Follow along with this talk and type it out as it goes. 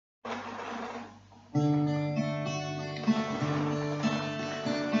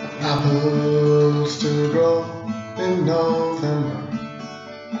Apples still grow in November,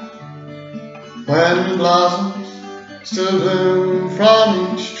 when blossoms still bloom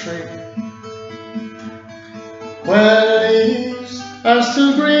from each tree, when leaves are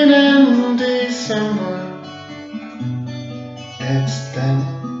still green in December. It's then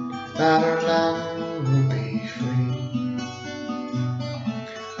that our land will be free.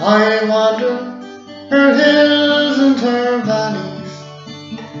 I wander her hills and her valleys,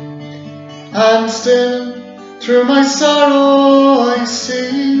 and still through my sorrow I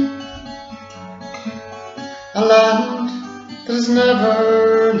see a land that has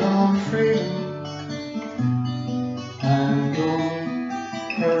never known freedom, and only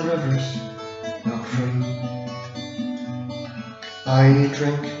her rivers not free. I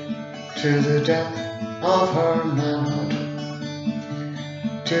drink to the death of her manhood,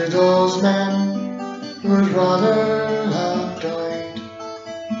 to those men who would rather have died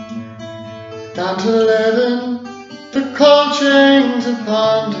than to live in the cold chains of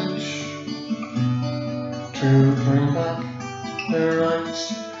bondage, to bring back their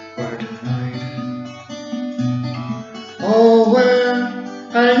rights were denied. Oh, where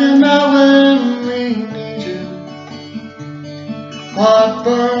are you now when we need you? What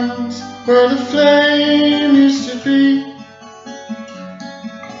burns where the flame used to be?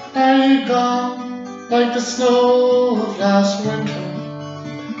 Are you gone like the snow of last winter,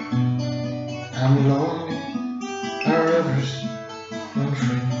 and lonely our rivers run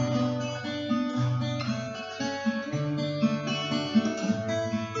free?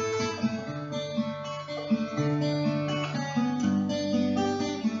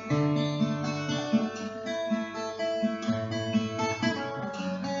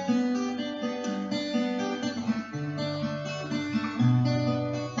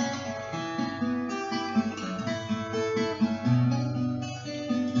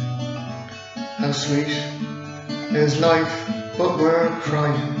 How sweet is life, but we're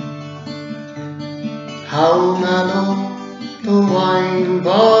crying. How mellow the wine,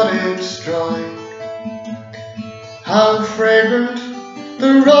 but it's dry. How fragrant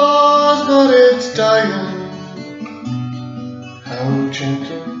the rose, but it's dying. How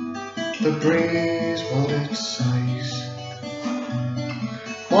gentle the breeze, but it sighs.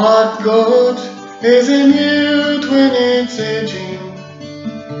 What good is in youth when it's aging?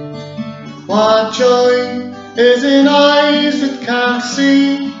 What joy is in eyes that can't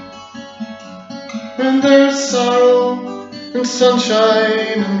see, when there's sorrow and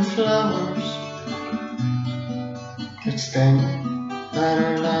sunshine and flowers? It's then that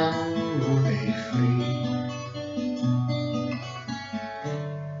our land will be free.